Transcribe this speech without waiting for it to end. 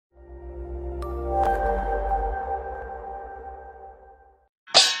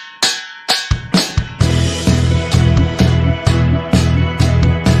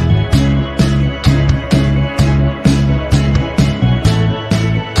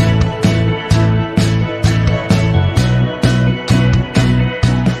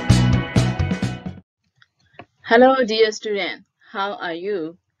Hello, dear student. How are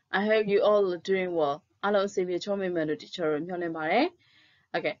you? I hope you all are doing well. Hello, Sylvia Chomimendo teacher.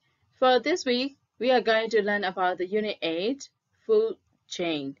 Okay, for this week, we are going to learn about the Unit 8 food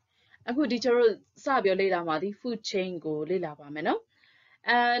chain. Aku teacher sabi later ma the food chain go later pa me no.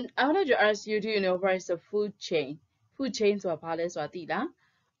 And I would like to ask you, do you know what is a food chain? Food chains are palace or tila?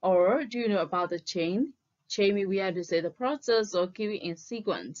 Or do you know about the chain? Chain we have to say the process or giving in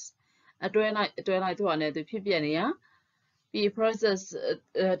sequence. အတွဲလိုက်တော့ねသူဖြစ်ပြနေရပြီး process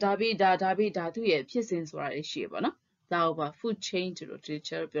ဒါသူ့ရဲ့ဖြစ်စဉ်ဆိုတာလေးရှိရပါနော်ဒါကိုပါ food chain လို့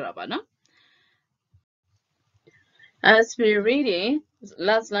teacher ပြောတာပါနော် As we reading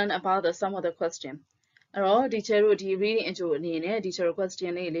let's learn about the some of the question အဲ့တော့ teacher တို့ဒီ reading အကျိုးအနေနဲ့ teacher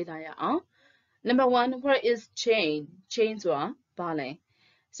question လေးလေ့လာရအောင် Number 1 what is chain ဆိုတာဘာလဲ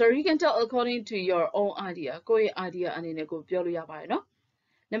So you can tell according to your own idea ကိုယ့်ရဲ့ idea အနေနဲ့ကိုပြောလို့ရပါတယ်နော်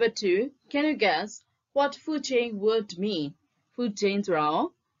Number 2 can you guess what food chain would mean Food chains are all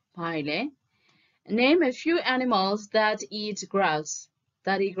pile. Name a few animals that eat grass.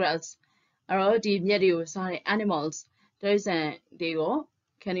 Are the animals. There is a dego.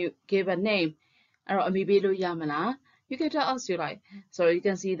 Can you give a name? Maybe yamana. You can tell us you like. So you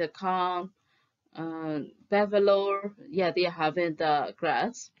can see the cow, buffalo. Yeah, they are having the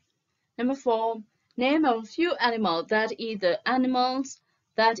grass. Number 4. Name a few animals that eat the animals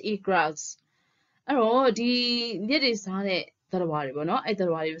that eat grass. The is on it.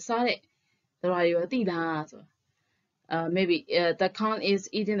 Maybe the cow is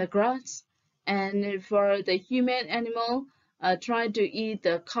eating the grass, and for the human animal, try to eat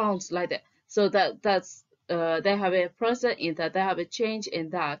the cows like that. So that's they have a process in that, they have a change in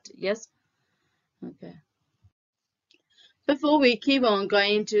that. Yes. Okay. Before we keep on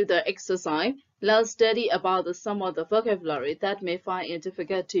going to the exercise, let's study about some of the vocabulary that may find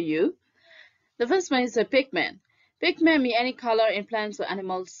difficult to you. The first one is a pigment. Pigment means any color in plants or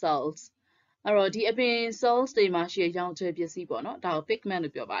animal cells. အဲ့တော့ဒီအပင် cells တွေမှာရှိတဲ့ရောင်ချယ်ပစ္စည်းပေါ့နော်ဒါကို pigment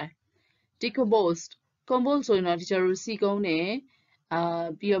လို့ပြောပါတယ် Decomposed compose ဆိုရင်တော့ဒီကျတို့စီကုန်းတယ်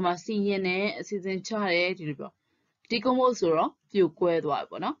ပြီးတော့မှစီရင်တယ်အစီအစဉ်ချတယ်ဒီလိုပြော Decompose ဆိုတော့ပြိုကွဲသွားပြီ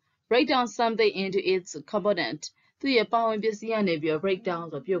ပေါ့နော် break down something into its component သူ့ရဲ့ပါဝင်ပစ္စည်းကနေပြီးတော့ break down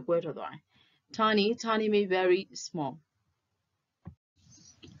ဆိုပြိုကွဲထွက်သွားတယ် tiny means very small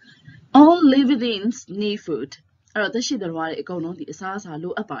All living things need food အဲ့တော့သက်ရှိသတ္တဝါတွေအကုန်လုံးဒီအစားအစာ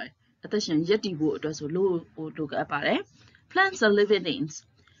လိုအပ်ပါတယ်အသက်ရှင်ရပ်တည်ဖို့အတွက်ဆိုလိုအပ်ပါတယ် Plants are living things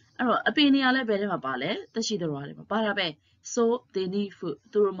အဲ့တော့အပင်တွေကလည်းဘယ်ထဲမှာပါလဲသက်ရှိသတ္တဝါတွေမှာပါတာပဲ So they need food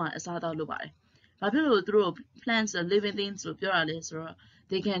သူတို့မှာအစားအသောက်လိုပါတယ်ဘာဖြစ်လို့သူတို့ plants are living things လို့ပြောတာလဲဆိုတော့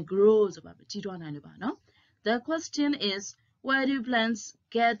they can grow ဆိုပါကြီးထွားနိုင်လို့ပါနော် The question is where do plants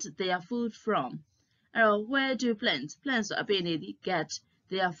get their food from အဲ့တော့ where do plants ဆိုအပင်တွေဒီ get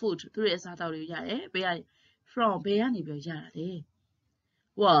their food သူတို့ရဲ့အစားအသောက်တွေရတယ်ဘယ်ကနေ from ဘယ်ကနေပြီးရတာလဲ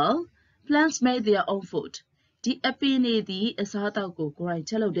Well, plants make their own food. The epinidi asatako grind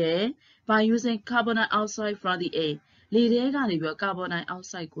chelode by using carbon dioxide from the air. Lidega carbon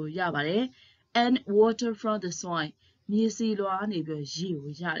dioxide go yabare and water from the soil. Misi loa nibio jiu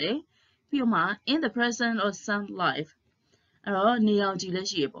yare. Puma in the presence of sunlight.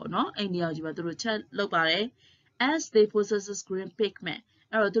 Neogilegible, no? A neogiba through chat lobare as they possess green pigment.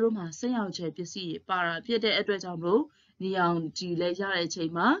 Aerodroma say out check you see para piede address on row. နေအောင်ကြည်လဲရတဲ့အချိ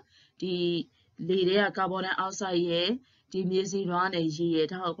န်မှာဒီလေတွေကကာဗွန်ဒိုင်အောက်ဆိုက်ရဲ့ဒီမြေစီလွှားနဲ့ရေရဲ့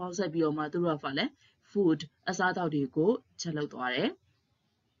ဒါကိုပေါင်းစပ်ပြီးတော့မှသူတို့ကဘာလဲ food အစားအသောက်တွေကိုချက်လုပ်သွားတယ်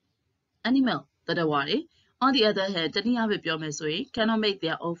animal သတ္တဝါတွေ on the other hand တနည်းအားဖြင့်ပြောမယ်ဆိုရင် cannot make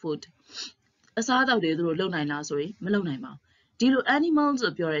their own food အစားအသောက်တွေသူတို့လုပ်နိုင်လားဆိုရင်မလုပ်နိုင်ပါဘူးဒီလို animals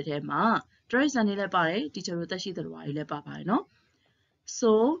လို့ပြောတဲ့ထဲမှာတိရစ္ဆာန်တွေလည်းပါတယ်ဒီကျတို့သက်ရှိသတ္တဝါတွေလည်းပါပါတယ်နော်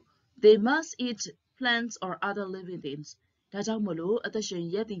so they must eat plants or other living things ဒါကြောင့်မလို့အသက်ရှင်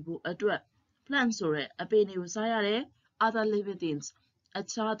ရပ်တည်ဖို့အတွက် plants ဆိုတဲ့အပင်တွေကိုစားရတယ် other living things အ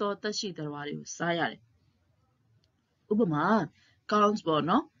ခြားသောသက်ရှိသတ္တဝါတွေကိုစားရတယ်ဥပမာ cows ပေါ့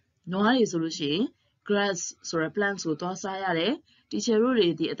နော်နွားတွေဆိုလို့ရှိရင် grass ဆိုတဲ့ plants ကိုသွားစားရတယ်ဒီချေတို့တွေ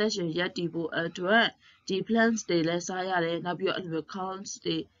ဒီအသက်ရှင်ရပ်တည်ဖို့အတွက်ဒီ plants တွေလည်းစားရတယ်နောက်ပြီးတော့အဲ့လို cows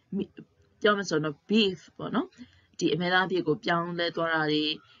တွေပြောမယ်ဆိုတော့ beef ပေါ့နော်ဒီအများအားဖြင့်ကိုပြောင်းလဲသွားတာတွေ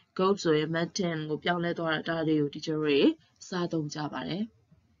goat ဆိုရင် mutton ကိုပြောင်းလဲသွားတာတွေကို teacher တွေစားသုံးကြပါတယ်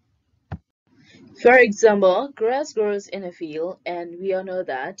For example, grass grows in a field and we all know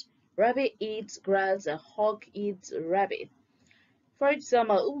that rabbit eats grass and hog eats rabbit. For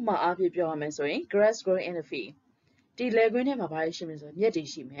example, ဥပမာအားဖြင့်ပြောရမယ်ဆိုရင် grass grows in a field. ဒီလယ်ကွင်းထဲမှာဘာရှိမလဲဆိုမြက်တွေ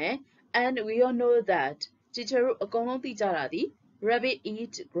ရှိမယ် and we all know that teacher တို့အကုန်လုံးသိကြတာဒီ rabbit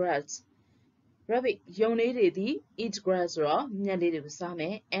eat grass. Rabbit ယုံလေးတွေဒီ eat grass ဆိုတော့မြက်လေးတွေကိုစားမ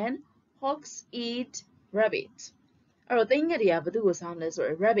ယ် and hogs eat rabbit အဲ့တော့သိငှက်တွေကဘယ်သူ့ကိုစားမလဲဆို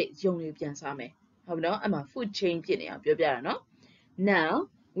တော့ rabbit ယုံတွေပြန်စားမယ်ဟုတ်ပြီနော်အဲ့မှာ food chain ဖြစ်နေအောင်ပြောပြတာနော် now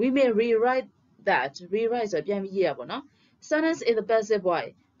we may rewrite that rewrite ဆိုပြန်ပြီးရေးရပါတော့ sentence in the passive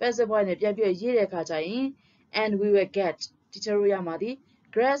voice နဲ့ပြန်ပြီးရေးတဲ့အခါကျရင် and we will get teacher တို့ရမှာဒီ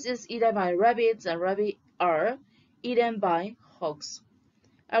grass is eaten by rabbits and rabbits are eaten by hogs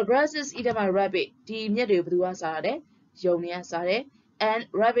grass is eaten by rabbit ဒီမြက်တွေကိုဘယ်သူကစားရတယ်ယုံတွေကစားတယ် and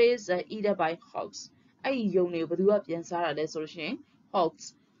rabbits are eaten by hogs အဲ့ဒီယုံတွေကိုဘယ်သူကပြန်စားတာလဲဆိုလို့ရှိရင် hogs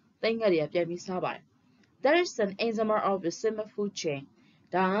သိငှက်တွေကပြန်ပြီးစားပါတယ် that is an example of the simple food chain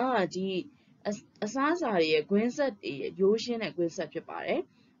ဒါကဒီအစားအစာတွေရဲ့ကွင်းဆက်တွေရိုးရှင်းတဲ့ကွင်းဆက်ဖြစ်ပါတယ်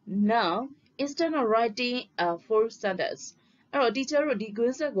now instead of writing a full sentence အဲ့တော့ teacher တို့ဒီကွ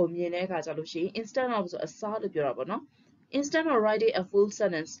င်းဆက်ကိုမြင်တဲ့အခါကျလို့ရှိရင် instead of ဆိုအစားလို့ပြောတာပေါ့နော် instead of writing a full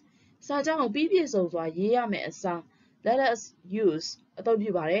sentence စာကြောင်းကိုပြည့်စုံစွာရေးရမယ်အစား let us use အသုံး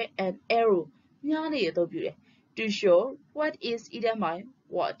ပြုပါတယ် an arrow မြားလေးအသုံးပြုတယ် to show what is eaten by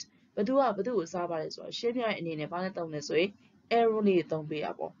what ဘယ်သူကဘယ်သူကိုစားပါတယ်ဆိုတော့ရှင်းပြတဲ့အနေနဲ့ဘာနဲ့သုံးလဲဆိုရင် arrow လေးသုံးပေးရ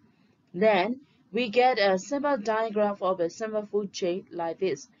ပေါ့ then we get a simple diagram of a simple food chain like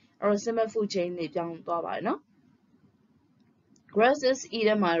this or a simple food chain တွေပြောင်းသွားပါတယ်နော် grass is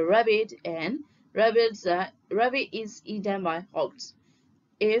eaten by rabbit and rabbit is eaten by hogs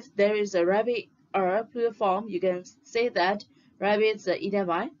if there is a rabbit or plural form you can say that rabbits are eaten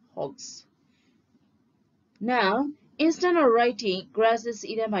by hogs now instead of writing grass is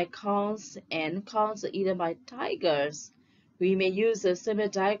eaten by cows and cows are eaten by tigers we may use a simple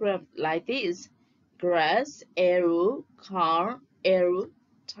diagram like this grass arrow cow arrow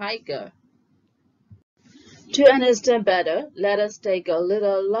tiger to understand better let us take a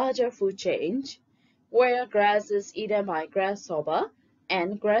little larger food chain where grass is eaten by grasshopper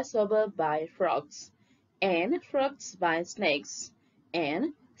and grasshopper by frogs and frogs by snakes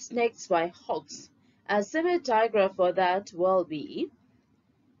and snakes by hogs a simple diagram for that will be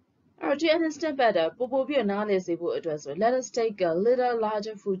to understand better ပို့ပြီးနားလည်စေဖို့အတွက်ဆို let us take a little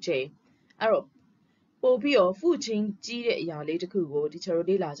larger food chain အဲ့တော့ပို့ပြီး food chain ကြီးတဲ့အရာလေးတစ်ခုကိုဒီကျွန်တော်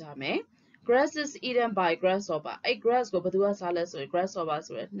လေ့လာကြမယ် grass is eaten by grasshopper အဲ့ grass ကိုဘယ်သူကစားလဲဆိုရင် grasshopper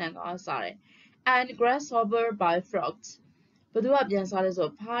ဆိုရယ်နှံကောင်ကစားတယ် and grasshopper by frogs ဘယ်သူကပြန်စားလဲဆို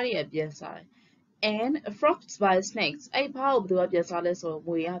ဖားတွေကပြန်စားတယ် and frogs by snakes အဲ့ဖားကိုဘယ်သူကပြန်စားလဲဆို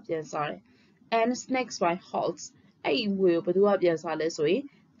မွေကပြန်စားတယ် and snakes by hogs အဲ့မွေကိုဘယ်သူကပြန်စားလဲဆိုရင်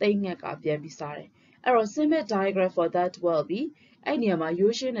သိငှက်ကပြန်ပြီးစားတယ်အဲ့တော့ simple diagram for that will be အဲ့နေရာမှာ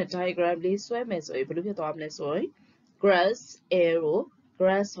ရိုးရှင်းတဲ့ diagram လေးဆွဲမယ်ဆိုရင်ဘယ်လိုဖြစ်သွားမလဲဆိုရင် grass arrow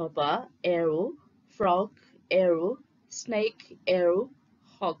grasshopper arrow frog arrow snake arrow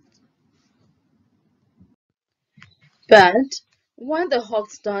hog but when the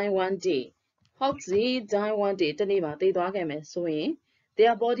hogs die one day hogs die one day တနေ့မှာသေသွားခဲ့မယ်ဆိုရင်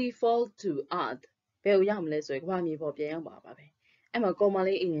their body fall to earth ဘယ်ကိုရောက်မလဲဆိုရင်ကမ္ဘာမြေပေါ်ပြန်ရောက်ပါပဲအဲ့မှာ comma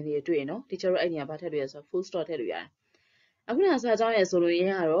လေးအင်္ဂလိပ်တွေတွေ့ရနော် teacher တို့အဲ့နေရာဘာထည့်လို့ရဆို full stop ထည့်လို့ရတယ်အခုနစာကြောင်းရဲ့ဆိုလို့ရ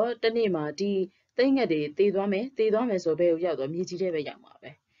င်းကတော့တနေ့မှာဒီသိငှက်တွေသေသွားမယ်ဆိုဘယ်ကိုရောက်သွားမြေကြီးထဲပဲရောက်မှာ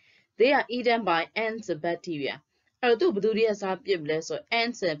ပဲ they are eaten by ants and bacteria အဲ့တော့သူဘယ်သူတွေကစားပစ်မလဲဆို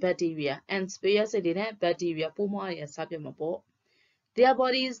ants and bacteria ants ပေးရစိတ်တွေနဲ့ bacteria ပိုးမွှားတွေကစားပစ်မှာပေါ့ their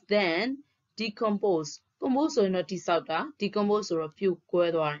bodies then decompose ဆိုရင်တော့တိဆောက်တာ decompose ဆိုတော့ပြုတ်ကွဲ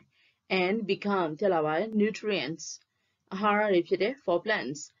သွားတယ် and become ဖြစ်လာပါတယ် nutrients အာဟာရတွေဖြစ်တယ် for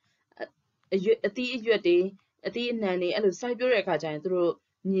plants အသီးအရွက်တွေအသီးအနှံတွေအဲ့လိုစိုက်ပျိုးတဲ့အခါကျရင်သူတို့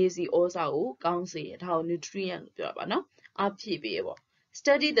မြေစီဩဇာကိုကောင်းစေတယ်ဒါကို nutrient လို့ပြောတာပါနော်အားဖြည့်ပေးရပေါ့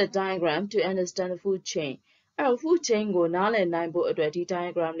study the diagram to understand the food chain အဲ့တော့ food chain ကိုနားလည်နိုင်ဖို့အတွက်ဒီ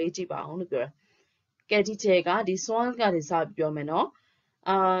diagram လေးကြည့်ပါအောင်လို့ပြောတာကဲဒီထဲကဒီ soil ကနေစပြောမယ်နော်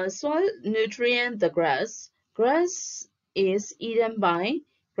soil nutrient the grass is eaten by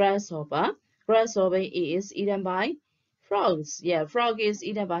grasshopper is eaten by frogs frog is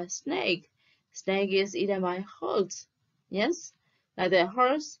eaten by snake is eaten by hogs yes like the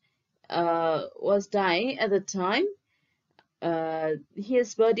horse was dying at the time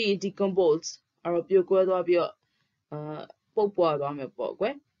his body decomposed အဲ့တော့ပြိုကွဲသွားပြီးတော့ပုတ်ပွားသွားမယ်ပေါ့ကွ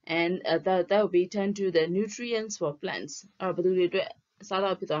ယ် and that will be tend to the nutrients for plants အဲ့တော့ဘယ်သူတွေအတွက်အစားအ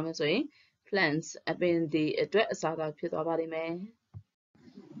သောက်ဖြစ်သွားမယ်ဆိုရင် plants အပင်တွေအတွက်အစားအသောက်ဖြစ်သွားပါလိမ့်မယ်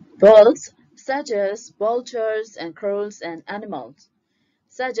birds such as vultures and crows and animals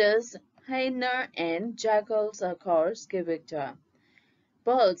such as hyena and jackals are called scavengers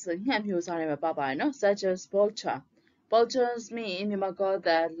birds ငှက်မျိုးစားတွေမှာပါပါတယ်နော် such as vultures mean မြန်မာက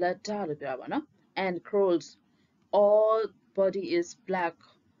that letter လို့ပြောတာပါနော် and crows all body is black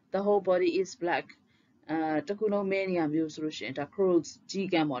the whole body is black တခုလုံးမဲနေရမျိုးဆိုလို့ရှိရင်ဒါ crows ကြီး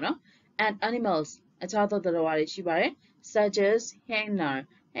ကန်းပေါ့နော် and animals အခြားသောသတ္တဝါတွေရှိပါတယ် such as hyena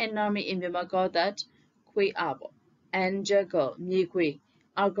mean မြန်မာကthat ခွေးအားပေါ့ and jackal မြေခွေး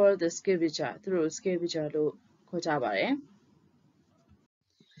are the scavenger သူတို့ scavenger လို့ခေါ်ကြပါတယ်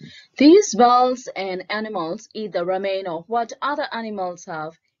These birds and animals eat the remain of what other animals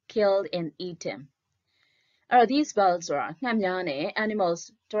have killed and eaten အဲ့တော့ these birds ဆိုတာငှက်များနဲ့ animals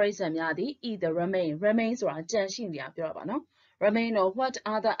တိရစ္ဆာန်များသည် eat the remain ဆိုတာကြံရှိနေတာပြောတာပါနော် remain of what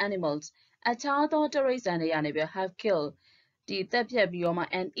other animals အခြားသောတိရစ္ဆာန်တွေကနေပြီး have killed ဒီတက်ဖြတ်ပြီးတော့မှ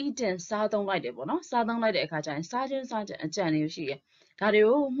and eaten စားသုံးလိုက်တယ်ပေါ့နော်စားသုံးလိုက်တဲ့အခါကျရင်စားခြင်းအကြံတွေရှိတယ်ဒါတွေ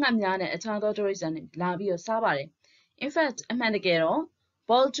ကိုငှက်များနဲ့အခြားသောတိရစ္ဆာန်တွေလာပြီးတော့စားပါတယ် in fact အမှန်တကယ်တော့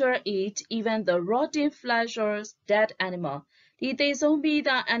vulture eat even the rotting flesh or dead animal ဒီသေဆုံးပြီး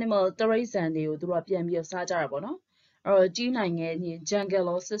သား animal တိရစ္ဆာန်တွေကိုသူတို့ကပြန်ပြီးတော့စားကြတာပေါ့နော်အဲ့တော့ကြီးနိုင်ငယ်ညင်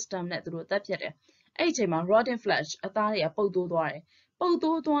jungle system နဲ့သူတို့တက်ဖြတ်တယ်အဲ့ဒီအချိန်မှာ rotting flesh အသားတွေကပုတ်တိုးသွားတယ်ပုတ်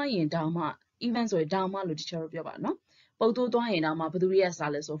တိုးသွားရင်တောင်မှ even ဆိုရင်တောင်မှလို့ teacher တို့ပြောပါနော်ပုတ်တိုးသွားရင်တောင်မှဘယ်သူတွေက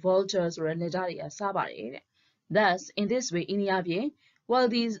စားလဲဆို vulture ဆိုတဲ့လက်သားတွေကစားပါတယ်တဲ့ thus in this way ဤနည်းအားဖြင့် well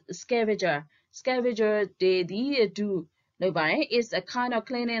these scavenger တွေဒီ do လုပ်ပါတယ် is a kind of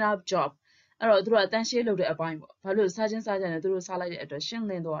cleaning up job အဲ့တော့သူတို့ကတန်ရှင်းလုပ်တဲ့အပိုင်းပေါ့ဘာလို့စားခြင်းနဲ့သူတို့စားလိုက်တဲ့အတွက်ရှင်း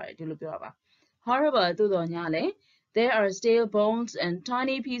လင်းသွားတယ်ဒီလိုပြောတာပါ however သို့တော်ညာလေ there are still bones and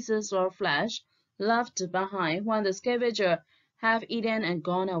tiny pieces of flesh left behind when the scavenger have eaten and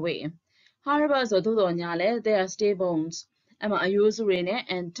gone away however ဆိုသို့တော်ညာလေ there are still bones အဲ့မှာအယိုးစုတွေနဲ့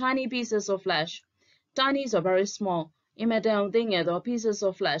and tiny pieces of flesh tiny ဆို very small အင်မတန်သိငယ်သော pieces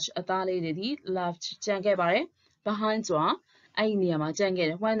of flesh အသားလေးတွေဒီ left ကျန်ခဲ့ပါတယ် behind ဆိုတာအဲ့ဒီနေရာမှာကျန်ခဲ့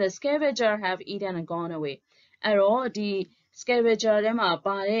တယ် when the scavenger have eaten and gone away အဲ့တော့ဒီ scavenger ထဲမှာ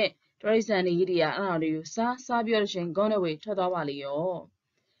ပါတဲ့တိရစ္ဆာန်တွေကြီးတွေကအဲ့ဒါတွေကိုစားပြီးတော့ရှင် gone away ထွက်သွားပါလေရော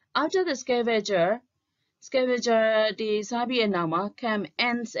after the scavenger တွေစားပြီးတဲ့နောက်မှာ come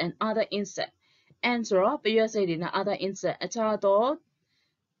ants and other insects ants ဆိုတော့ပရွက်စိတ်တွေနဲ့ other insect အခြားသော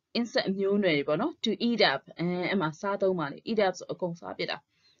insect မျိုးနွယ်တွေပေါ့နော် to eat up အဲ့မှာစားသုံးပါလေ eat up ဆိုအကုန်စားပြစ်တာ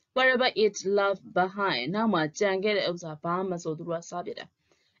wherever it left behind နောက်မှာကြံခဲ့တဲ့ဥစ္စာဘာမှမဆိုသူတို့ကစားပြစ်တာ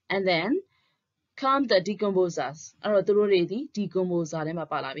and then come the decomposers အဲ့တော့သူတို့တွေဒီ decomposer ထဲမှာ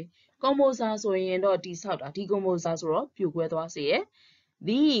ပါလာပြီ composer ဆိုရင်တော့တိဆောက်တာ decomposer ဆိုတော့ပြိုကွဲသွားစေရယ်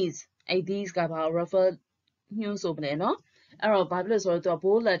these ကဘာ refer ညွှန်းဆိုမလဲနော်အဲ့တော့ဘာဖြစ်လို့ဆိုတော့သူက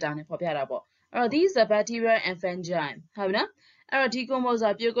bold letter နဲ့ဖော်ပြတာပေါ့အဲ့တော့ these are bacteria and fungi ဟုတ်ပြီနော်အဲ့တော့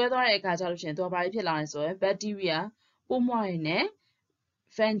decomposer ပြိုကွဲသွားတဲ့အခါကျလို့ရှိရင်သူကဘာဖြစ်လာလဲဆိုရင် bacteria ပိုးမွှားတွေနဲ့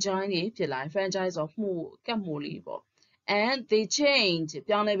fungi တွေဖြစ်လာတယ် fungi ဆိုတော့ကပ်မှုလေးပေါ့ and they change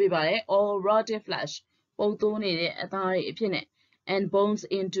ပြောင်းလဲပေးပါတယ် all rotting flesh ပုတ်တိုးနေတဲ့အသားတွေအဖြစ်နဲ့ and bones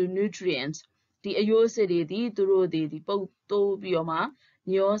into nutrients ဒီအယိုးစစ်တွေဒီသူတို့ဒီပုတ်တိုးပြီးတော့မှ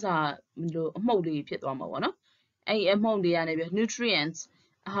ညောစာလို့အမှုတ်လေးဖြစ်သွားမှာပေါ့နော်အဲ့ဒီအမှုတ်တွေကနေပြီး nutrients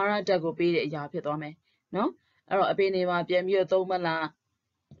အာဟာရဓာတ်ကိုပေးတဲ့အရာဖြစ်သွားမယ်နော်အဲ့တော့အပင်တွေမှာပြန်ပြီးတော့သုံးမလား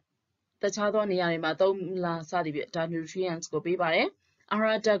တခြားသောနေရာတွေမှာသုံးလားစသည်ဖြင့်ဒါ nutrients ကိုပေးပါတယ်အာ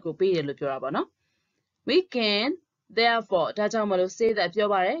ဟာရဓာတ်ကိုပေးတယ်လို့ပြောတာပေါ့နော် we can therefore ဒါကြောင့်မလို့ say that ပြော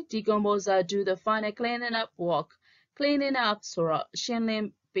ပါတယ် decomposer do the final cleaning up work cleaning up ဆိုတော့ရှင်းလင်း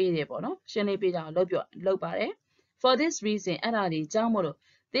ပေးတယ်ပေါ့နော်ရှင်းလင်းပေးတာလုပ်ပါတယ် for this reason အဲ့ဒါဒီကြောင့်မလို့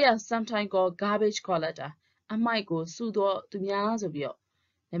they are sometimes called garbage collector အမိုက်ကိုစုတော့သူများဆိုပြီးတော့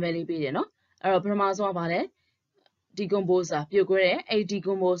နာမည်လေးပေးတယ်နော်အဲ့တော့ပထမဆုံးကဘာလဲ decomposer ပြုတ်ခွဲတယ်အဲ့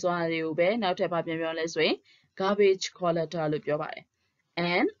decomposer တွေကိုပဲနောက်ထပ်ပြန်ပြောလဲဆိုရင် garbage collector လို့ပြောပါတယ်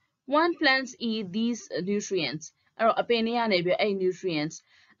and one plants eat these nutrients အဲ့တော့အပင်တွေကနေပြီးအဲ့ nutrients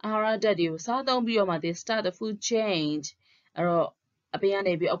အာဟာရဓာတ်တွေကိုစားသုံးပြီးတော့မှ they start the food change အဲ့တော့အပင်က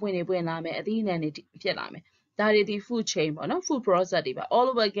နေပြီးအပွင့်တွေပွင့်လာမယ်အသီးအနှံတွေဖြစ်လာမယ်ဒါတွေဒီ food chain ပေါ့နော် food process တွေပါ all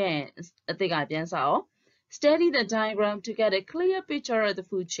over again အသစ်ကပြန်စအောင် study the diagram to get a clear picture of the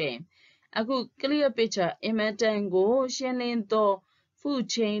food chain အခု clear picture အင်မတန်ကိုရှင်းလင်းသော food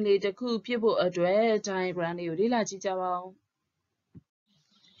chain လေးတစ်ခုဖြစ်ဖို့အတွက် diagram လေးကိုလေ့လာကြည့်ကြပါဦး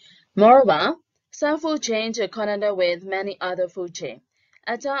Moreover some food chains are connected with many other food chain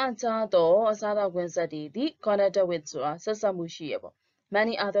အခြားသောအစားအသောက်ကွင်းဆက်တွေဒီ connected with ဆိုတာဆက်စပ်မှုရှိရပေါ့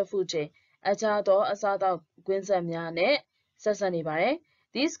many other food chain အခြားသောအစားအသောက်ကွင်းဆက်များနဲ့ဆက်စပ်နေပါတယ်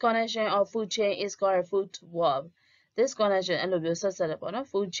this connection of food chain is called a food web this connection အဲ့လိုမျိုးဆက်စပ်တယ်ပေါ့နော်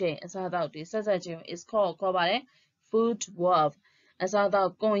food chain အစားအသောက်တွေဆက်စပ်ခြင်း is called ခေါ်ပါတယ် food web အစားအသော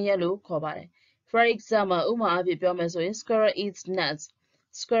က်ကွန်ရက်လို့ခေါ်ပါတယ် for example ဥပမာအဖြစ်ပြောမယ်ဆိုရင် squirrel eats nuts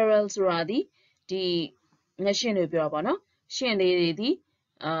squirrel ဆိုတာဒီငှက်ရှင်တွေပြောပါနော်ရှင်လေးတွေဒီ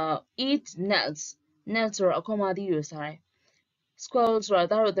eat nuts ဆိုတော့အခွန်မာသီးတွေစားတယ် squirrel ဆိုတာ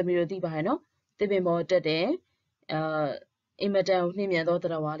တို့သမီးတို့သိပါတယ်နော်သစ်ပင်ပေါ်တက်တယ်အင်မတန်နှင်းမြန်သောသ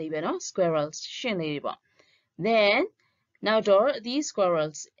တ္တဝါလေးပဲနော် squirrels ရှင်လေးတွေပေါ့ then နောက်တော့ these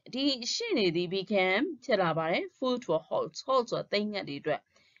squirrels ဒီရှင်တွေဒီ became ဖြစ်လာပါတယ် food for hogs ဆိုတာသိန်းငှက်တွေအတွက်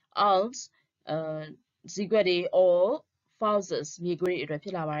owls Zigwadi or Fauses, Migri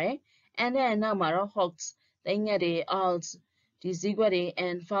Repilaware, and then Namara Hawks, the Ingadi Alts, the Zigwadi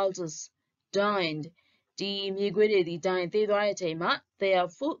and Fauses dined. The Migri dined, they dietema,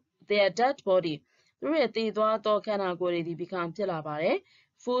 their dead body. The Dua Canagori become Pilabare,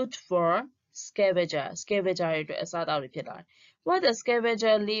 food for scavenger, scavenger Asada Repilar. What the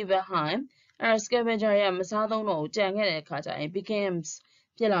scavenger leave behind? A scavenger Masado no, Jangere Kata, it becomes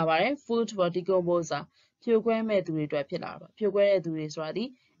ဖြစ်လာပါတယ် food for decomposer ဖြိုခွဲမဲ့သူတွေအတွက်ဖြစ်လာပါဖြိုခွဲတဲ့သူတွေဆိုတာဒီ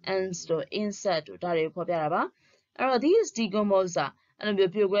ants တို့ insect တို့ဒါတွေကိုဖော်ပြတာပါအဲ့တော့ these decomposer အဲ့လို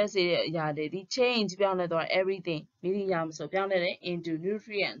မျိုးဖြိုခွဲစေတဲ့အရာတွေဒီ change ပြောင်းလဲသွား everything မိရိယာမဆိုပြောင်းလဲတဲ့ into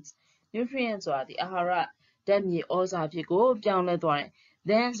nutrients nutrients ဆိုတာဒီအာဟာရဓာတ်မြေဩဇာဖြစ်ကိုပြောင်းလဲသွားတယ်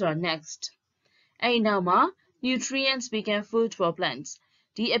then ဆိုတာ next အဲ့ဒီနောက်မှာ nutrients became food for plants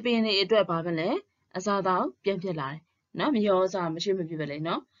ဒီအပင်တွေအတွက်ဘာဖြစ်လဲအစားအသောက်ပြန်ဖြစ်လာတယ်နော်မရောစားမရှိမဖြစ်ပဲလေ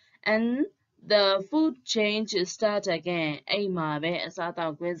နော် and the food change start again အဲ့မှာပဲအစားအသော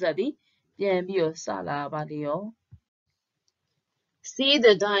က်ကွင်းဆက်ပြီးပြန်ပြီးတော့စလာပါလေရော see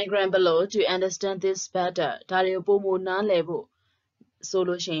the diagram below to understand this better ဒါတွေကိုပုံမနားလည်ဖို့ဆို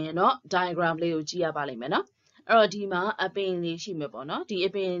လို့ရှိရင်တော့ diagram လေးကိုကြည့်ရပါလိမ့်မယ်နော်အဲ့တော့ဒီမှာအပင်တွေရှိမယ်ပေါ့နော်ဒီ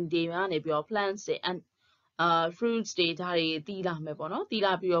အပင်တွေကနေပြီးတော့ plants တွေ and fruits တွေဒါတွေတီးလာမယ်ပေါ့နော်တီး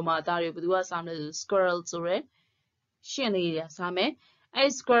လာပြီးတော့မှဒါတွေဘယ်သူကစားမလဲဆို squirrel ဆိုရဲရှင်းလေးရစားမယ်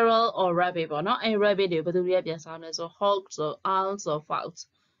အဲ့ squirrel or rabbit ပေါ့နော်အဲ့ rabbit တွေဘယ်သူတွေကပြန်စားမလဲဆို hawks or owls or fowls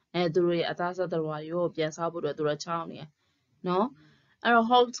အဲ့သူတွေအသားစားတော်ရိုးပြန်စားဖို့အတွက်သူတို့ချောင်းနေရနော်အဲ့တော့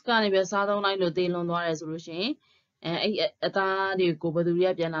hawks ကနေပြန်စားသုံးလိုက်လို့သေလွန်သွားတယ်ဆိုလို့ရှိရင်အဲ့အသားတွေကိုဘယ်သူတွေ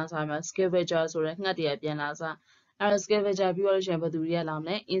ကပြန်လာစားမှာ scavenger ဆိုတဲ့ငှက်တွေကပြန်လာစားအဲ့ scavenger ပြီးတော့လို့ရှိရင်ဘယ်သူတွေကလာမ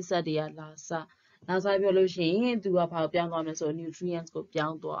လဲ insect တွေကလာစားပြောလို့ရှိရင်သူကဘာပြောင်းသွားမလဲဆို nutrients ကိုပြော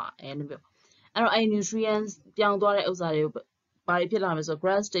င်းသွားအဲ့လိုမျိုးအဲ့တော့အဲ့ nutrients ပြောင်းသွားတဲ့ဥစ္စာတွေကိုဘာတွေဖြစ်လာမလဲဆို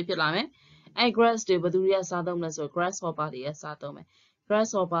grass တွေဖြစ်လာမယ်အဲ့ grass တွေဘယ်သူတွေကစားသုံးမလဲဆို grasshopper တွေကစားသုံးမယ်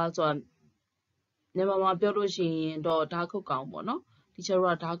grasshopper ဆိုတာမြန်မာမှာပြောလို့ရှိရင်တော့ဓာတ်ခုတ်ကောင်ပေါ့နော်ဒီချက်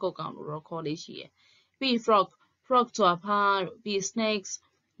တော့ဓာတ်ခုတ်ကောင်လို့တော့ခေါ်လေးရှိရယ်ပြီး frog ဆိုတာဖားတို့ပြီး snakes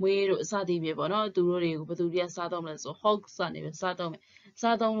မွေးတို့အစသည်ဖြစ်ပေါ့နော်သူတို့တွေကိုဘယ်သူတွေကစားသုံးမလဲဆို hogs ကနေပဲစားသုံးမယ်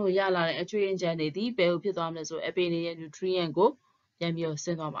စားသုံးလို့ရလာတဲ့အချွေးအချမ်းတွေဒီဘယ်ကိုဖြစ်သွားမလဲဆိုအပင်တွေရဲ့ nutrient ကိုပြန်ပြီးတော့ဆ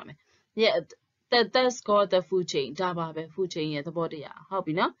င်းသွားပါမယ် yeah that's called the food chain ဒါပါပဲ food chain ရဲ့သဘောတရားဟုတ်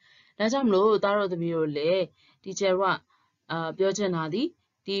ပြီနော်ဒါကြောင့်မလို့သားတော်သမီးတို့လည်းဒီကျယ်ကပြောချင်တာဒီ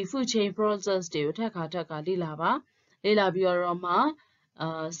food chain process တွေကိုထပ်ခါလေ့လာပါလေ့လာပြီးတော့မှ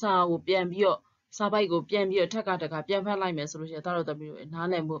စာကိုပြန်ပြီးတော့စာပိုက်ကိုပြန်ပြီးတော့ထပ်ခါပြန်ဖတ်လိုက်မယ်ဆိုလို့ရှိရင်သားတော်သမီးတို့နား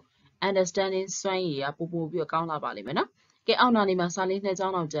လည်မှု understanding စွမ်းရည်ကပို့ပြီးတော့ကောင်းလာပါလိမ့်မယ်နော်ကဲအောက်နာလေးမှာစာလေးနှစ်ကြော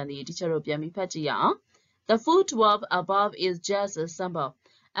င်းလောက်ကြံလေးဒီချက်တို့ပြန်ပြီးဖတ်ကြည့်ရအောင် the food web above is just a sample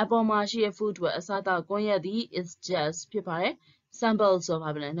အပေါ်မှာရှိတဲ့ food web အစားအသောက်ကွန်ရက်သည် is just ဖြစ်ပါတယ် sample ဆိုပါ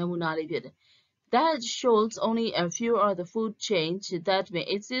မယ်နမူနာလေးဖြစ်တယ် that shows only a few of the food chains that may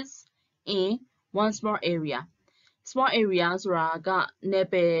exist in one small area small area ဆိုတာကနယ်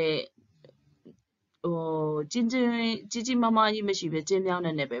ပယ်ကြီးမားမားကြီးမရှိပဲကျင်းမြောင်း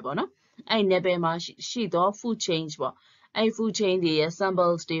တဲ့နယ်ပယ်ပေါ့နော်အဲ့နယ်ပယ်မှာရှိသော food chain ပေါ့အဲ့ food chain တွေရဲ့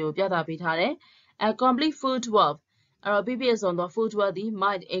samples တွေကိုပြသပေးထားတယ် a complete food web အဲ့တော့ပြည့်စုံသော food web သည်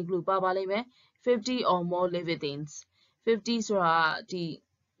might include ပါလိမ့်မယ်50 or more living things 50ဆိုတာဒီ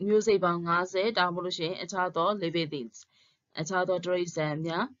မျိုးစိတ်ပေါင်း50ဒါမှမဟုတ်လို့ရှိရင်အခြားသော living things အခြားသောတိရစ္ဆာန်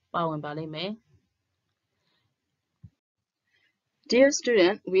များပါဝင်ပါလိမ့်မယ် Dear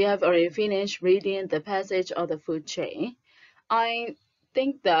student, we have already finished reading the passage of the food chain. I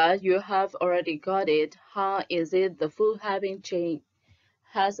think that you have already got it. How is it the food having chain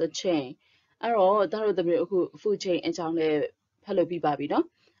has a chain? အဲ့တော့ဒါတို့တမျိုးအခု food chain အကြောင်းလေးဖတ်လို့ပြီးပါပြီနော်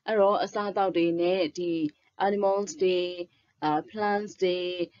အဲ့တော့အစားအသောက်တွေနဲ့ဒီ animals တွေ plants တွေ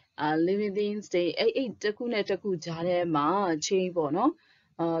living things တွေအဲ့တစ်ခုနဲ့တစ်ခုကြားထဲမှာ chain ပေါ့နော်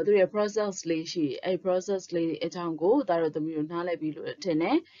သူရဲ့ process လေးရှိအဲ့ process လေးအကြောင်းကိုဒါတို့သမီးတို့နားလည်ပြီးလို့ထင်တ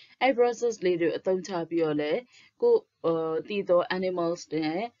ယ်အဲ့ process လေးတွေအသုံးချပြီးတော့လေကိုတည်သော animals တွေ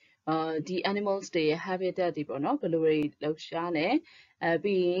ဒီ animals တွေရဲ့ habitat တွေပေါ့နော်ဘယ်လိုတွေလှုပ်ရှားလဲ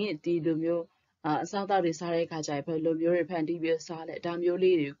ပြီးရင်ဒီလိုမျိုးအစားအသောက်တွေစားတဲ့အခါကျရင်ဘယ်လိုမျိုးတွေဖန်တီးပြီးစားလဲဒါမျိုး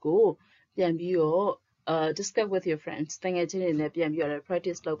လေးတွေကိုပြန်ပြီးတော့discuss with your friends တကယ်ချင်းတွေနဲ့ပြန်ပြီးတော့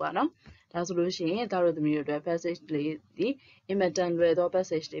practice လုပ်ပါနော်ဒါဆိုလို့ရှိရင်ဒါတို့သမီးတို့အတွက် passage လေးဒီ immediate လွယ်သော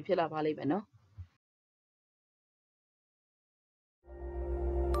passage တွေဖြစ်လာပါလိမ့်မယ်နော်